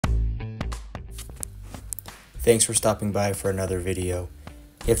Thanks for stopping by for another video.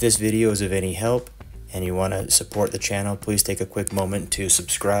 If this video is of any help and you want to support the channel, please take a quick moment to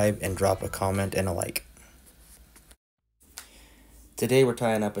subscribe and drop a comment and a like. Today we're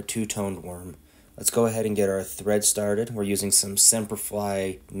tying up a two-toned worm. Let's go ahead and get our thread started. We're using some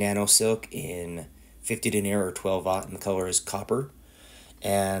Semperfli Nano Silk in 50 denier or 12/aught, and the color is copper.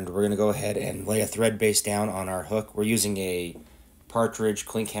 And we're going to go ahead and lay a thread base down on our hook. We're using a Partridge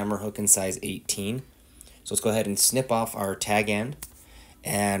Klink Hammer hook in size 18. So let's go ahead and snip off our tag end,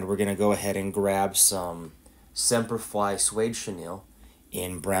 and we're going to go ahead and grab some Semperfli Suede Chenille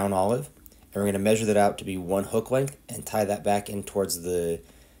in brown olive, and we're going to measure that out to be 1 hook length and tie that back in towards the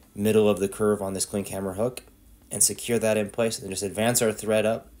middle of the curve on this Klink Hammer hook and secure that in place, and then just advance our thread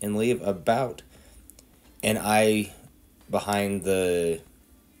up and leave about an eye behind the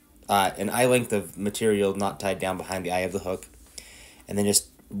an eye length of material not tied down behind the eye of the hook, and then just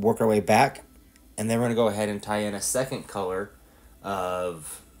work our way back. And then we're going to go ahead and tie in a second color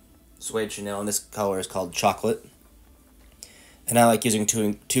of Suede Chenille, and this color is called Chocolate. And I like using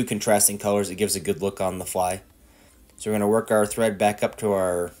two contrasting colors. It gives a good look on the fly. So we're going to work our thread back up to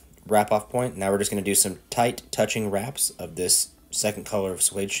our wrap-off point. Now we're just going to do some tight touching wraps of this second color of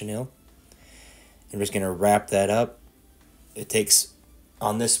Suede Chenille. And we're just going to wrap that up. It takes,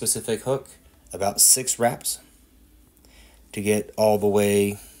 on this specific hook, about 6 wraps to get all the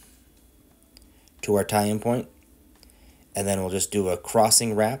way to our tie-in point, and then we'll just do a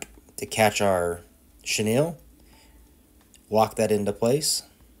crossing wrap to catch our chenille, lock that into place,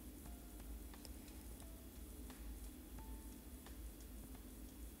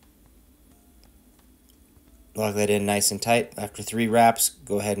 lock that in nice and tight. After 3 wraps,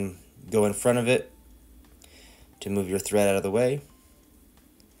 go ahead and go in front of it to move your thread out of the way,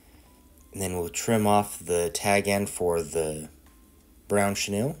 and then we'll trim off the tag end for the brown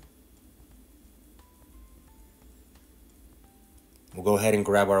chenille. We'll go ahead and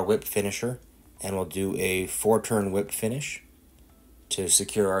grab our whip finisher, and we'll do a 4-turn whip finish to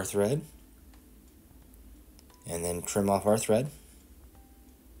secure our thread, and then trim off our thread.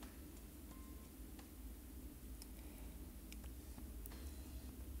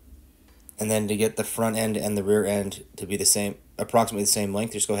 And then to get the front end and the rear end to be the same, approximately the same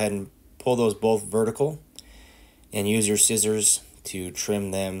length, just go ahead and pull those both vertical and use your scissors to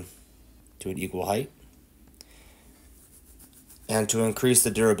trim them to an equal height. And to increase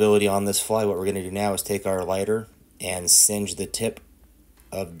the durability on this fly, what we're going to do now is take our lighter and singe the tip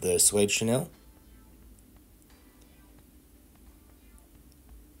of the Suede Chenille.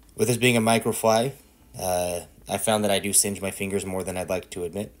 With this being a micro fly, I found that I do singe my fingers more than I'd like to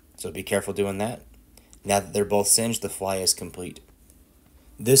admit, so be careful doing that. Now that they're both singed, the fly is complete.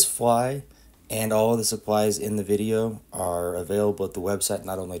 This fly and all of the supplies in the video are available at the website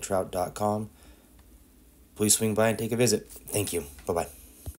notonlytrout.com. Please swing by and take a visit. Thank you. Bye-bye.